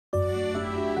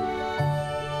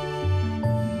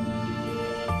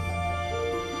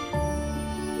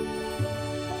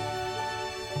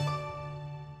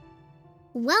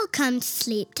Welcome to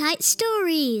Sleep Tight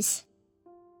Stories.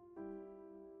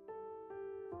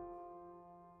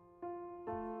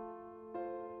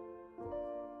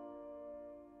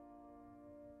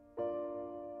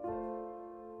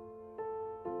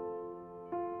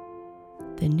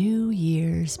 The New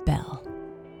Year's Bell.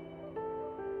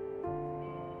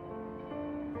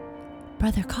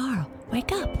 Brother Carl,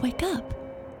 wake up, wake up.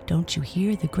 Don't you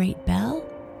hear the great bell?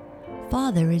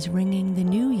 Father is ringing the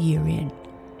new year in.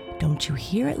 Don't you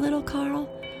hear it, little Carl?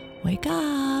 Wake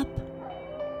up.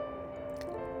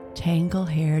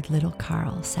 Tangle-haired little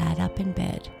Carl sat up in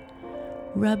bed,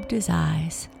 rubbed his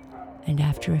eyes, and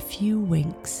after a few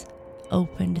winks,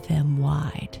 opened them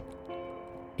wide.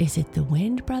 Is it the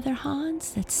wind, Brother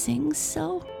Hans, that sings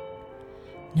so?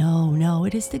 No,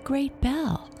 it is the great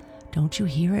bell. Don't you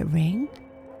hear it ring?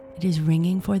 It is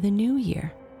ringing for the new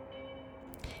year.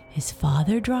 Is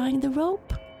Father drawing the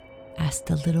rope? Asked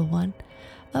the little one.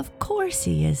 Of course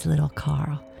he is, little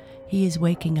Carl. He is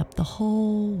waking up the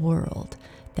whole world,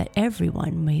 that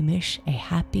everyone may wish a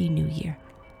happy new year.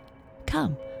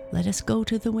 Come, let us go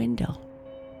to the window.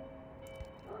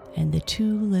 And the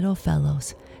two little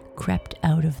fellows crept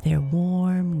out of their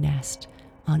warm nest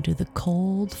onto the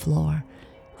cold floor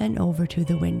and over to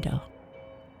the window.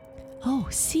 Oh,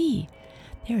 see,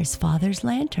 there is Father's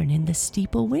lantern in the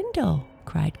steeple window,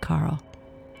 cried Carl.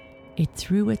 It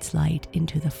threw its light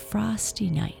into the frosty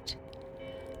night.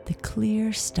 The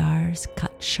clear stars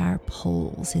cut sharp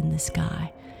holes in the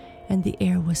sky, and the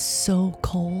air was so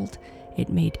cold it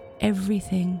made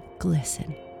everything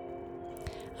glisten.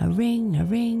 A ring,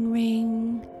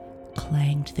 ring,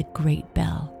 clanged the great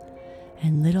bell,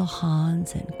 and little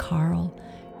Hans and Carl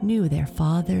knew their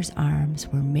father's arms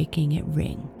were making it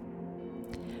ring.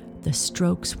 The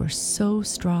strokes were so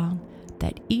strong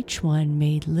that each one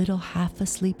made little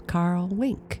half-asleep Carl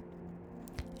wink,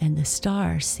 and the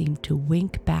stars seemed to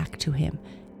wink back to him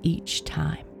each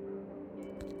time.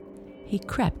 He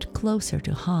crept closer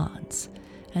to Hans,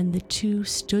 and the two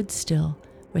stood still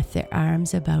with their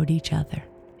arms about each other.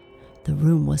 The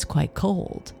room was quite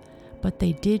cold, but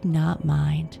they did not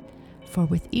mind, for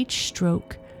with each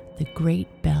stroke the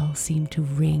great bell seemed to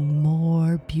ring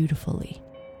more beautifully.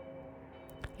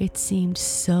 It seemed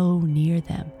so near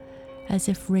them, as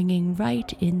if ringing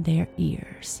right in their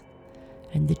ears,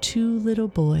 and the two little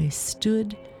boys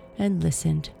stood and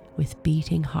listened with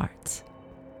beating hearts.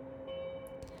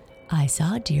 I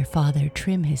saw dear Father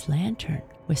trim his lantern,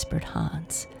 whispered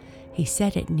Hans. He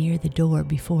set it near the door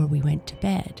before we went to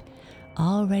bed,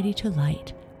 all ready to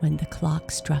light when the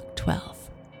clock struck 12.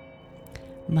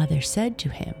 Mother said to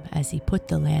him as he put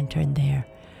the lantern there,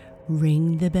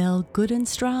 Ring the bell good and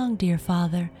strong, dear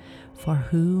Father, for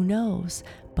who knows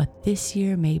but this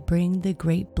year may bring the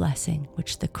great blessing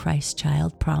which the Christ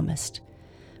child promised.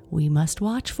 We must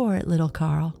watch for it, little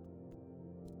Carl.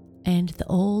 And the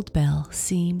old bell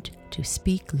seemed to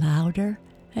speak louder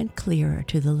and clearer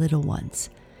to the little ones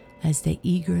as they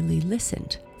eagerly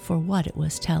listened for what it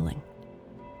was telling.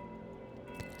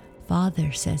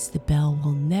 Father says the bell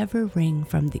will never ring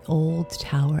from the old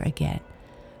tower again,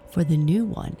 for the new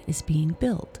one is being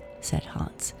built, said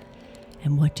Hans.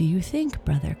 And what do you think,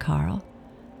 Brother Carl?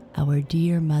 Our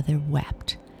dear mother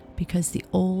wept, because the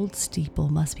old steeple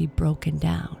must be broken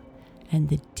down, and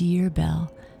the dear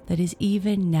bell that is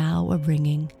even now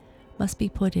a-ringing must be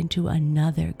put into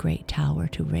another great tower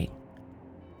to ring.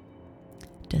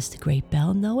 Does the great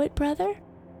bell know it, brother?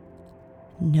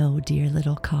 No, dear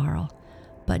little Carl,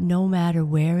 but no matter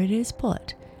where it is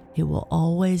put, it will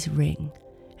always ring,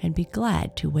 and be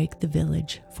glad to wake the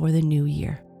village for the new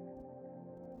year.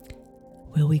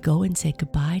 Will we go and say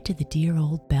goodbye to the dear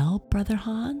old bell, Brother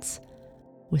Hans?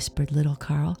 Whispered little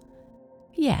Carl.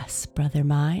 Yes, brother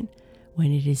mine,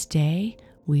 when it is day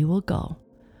we will go,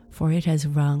 for it has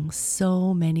rung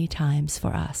so many times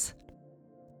for us.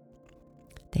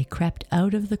 They crept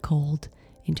out of the cold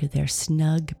into their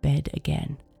snug bed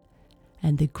again,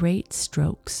 and the great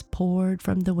strokes poured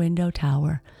from the window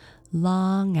tower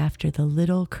long after the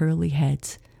little curly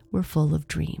heads were full of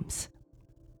dreams.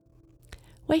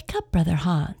 Wake up, Brother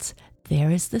Hans, there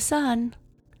is the sun.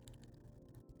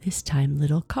 This time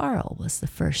little Carl was the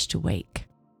first to wake.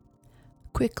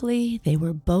 Quickly they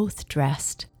were both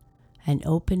dressed, and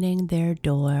opening their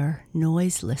door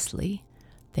noiselessly,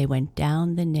 they went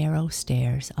down the narrow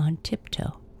stairs on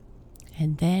tiptoe,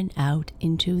 and then out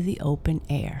into the open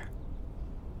air.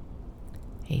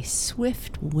 A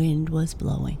swift wind was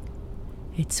blowing.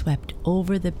 It swept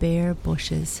over the bare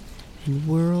bushes and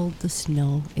whirled the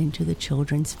snow into the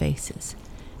children's faces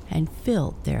and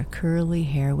filled their curly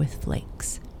hair with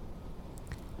flakes.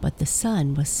 But the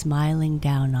sun was smiling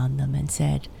down on them and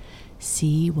said,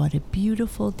 See what a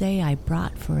beautiful day I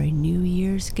brought for a New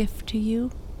Year's gift to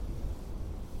you."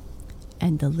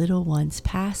 And the little ones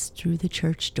passed through the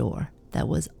church door that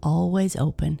was always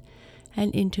open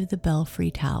and into the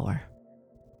belfry tower.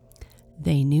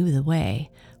 They knew the way,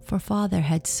 for Father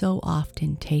had so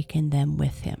often taken them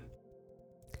with him.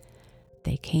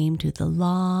 They came to the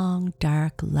long,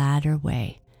 dark ladder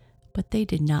way, but they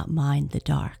did not mind the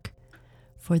dark,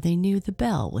 for they knew the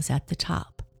bell was at the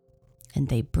top, and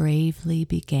they bravely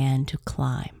began to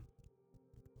climb.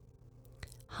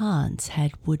 Hans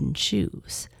had wooden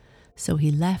shoes, so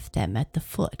he left them at the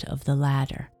foot of the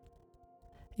ladder.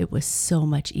 It was so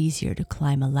much easier to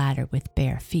climb a ladder with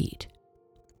bare feet.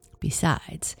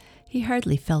 Besides, he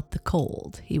hardly felt the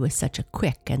cold. He was such a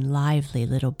quick and lively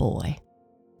little boy.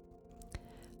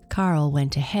 Carl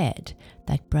went ahead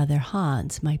that brother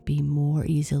Hans might be more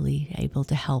easily able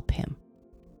to help him.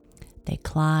 They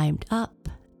climbed up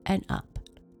and up,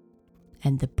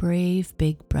 and the brave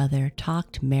big brother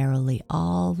talked merrily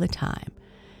all the time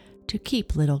to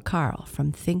keep little Carl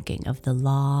from thinking of the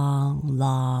long,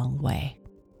 long way.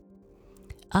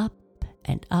 Up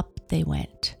and up they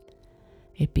went.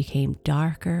 It became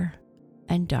darker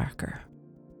and darker.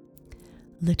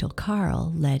 Little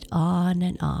Carl led on,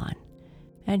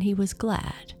 and he was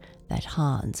glad that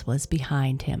Hans was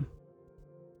behind him.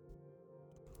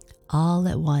 All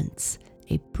at once,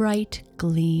 a bright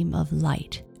gleam of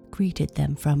light greeted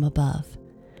them from above,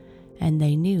 and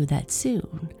they knew that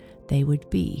soon they would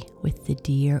be with the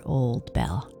dear old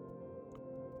bell.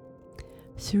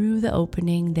 Through the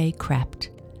opening they crept,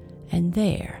 and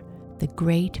there the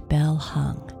great bell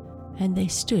hung, and they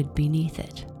stood beneath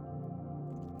it.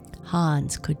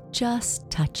 Hans could just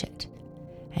touch it,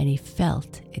 and he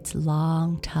felt its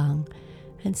long tongue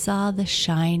and saw the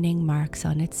shining marks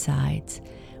on its sides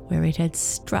where it had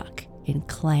struck in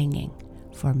clanging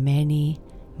for many,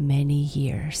 many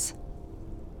years.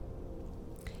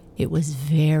 It was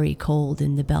very cold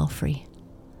in the belfry.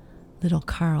 Little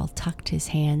Carl tucked his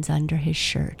hands under his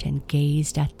shirt and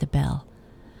gazed at the bell,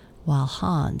 while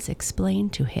Hans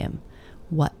explained to him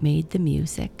what made the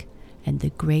music and the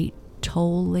great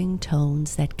tolling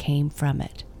tones that came from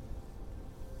it.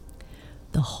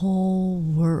 "The whole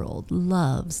world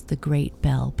loves the great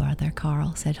bell, Brother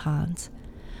Carl," said Hans.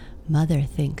 "Mother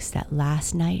thinks that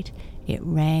last night it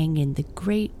rang in the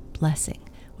great blessing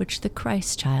which the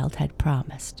Christ child had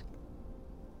promised."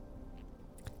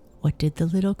 "What did the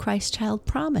little Christ child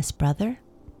promise, brother?"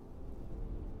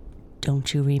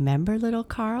 "Don't you remember, little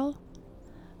Carl?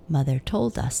 Mother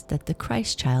told us that the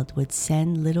Christ child would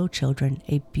send little children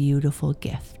a beautiful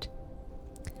gift.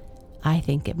 I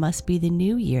think it must be the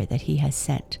new year that he has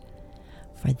sent,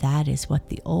 for that is what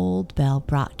the old bell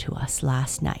brought to us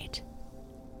last night."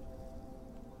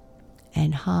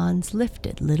 And Hans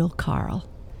lifted little Carl,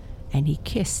 and he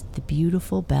kissed the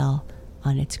beautiful bell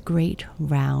on its great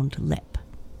round lip,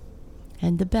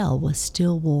 and the bell was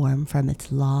still warm from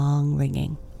its long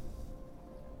ringing.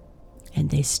 And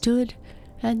they stood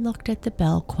and looked at the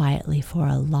bell quietly for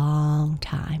a long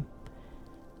time.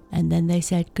 And then they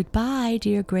said, "Goodbye,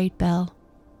 dear great bell."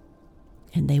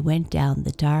 And they went down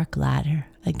the dark ladder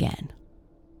again.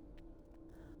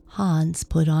 Hans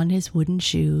put on his wooden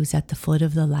shoes at the foot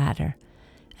of the ladder,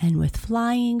 and with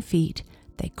flying feet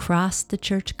they crossed the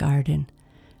church garden,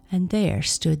 and there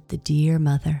stood the dear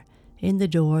mother in the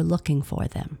door looking for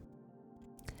them.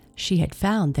 She had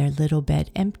found their little bed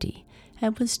empty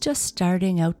and was just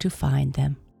starting out to find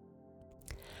them.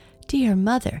 "Dear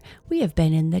mother, we have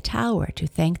been in the tower to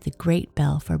thank the great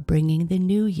bell for bringing the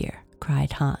new year,"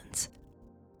 cried Hans.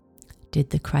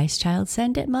 "Did the Christ child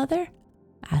send it, mother?"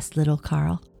 asked little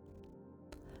Carl.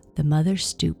 The mother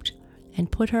stooped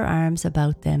and put her arms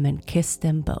about them and kissed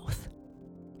them both.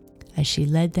 As she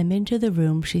led them into the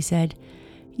room, she said,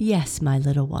 "Yes, my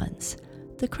little ones,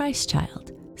 the Christ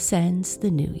child sends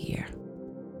the new year."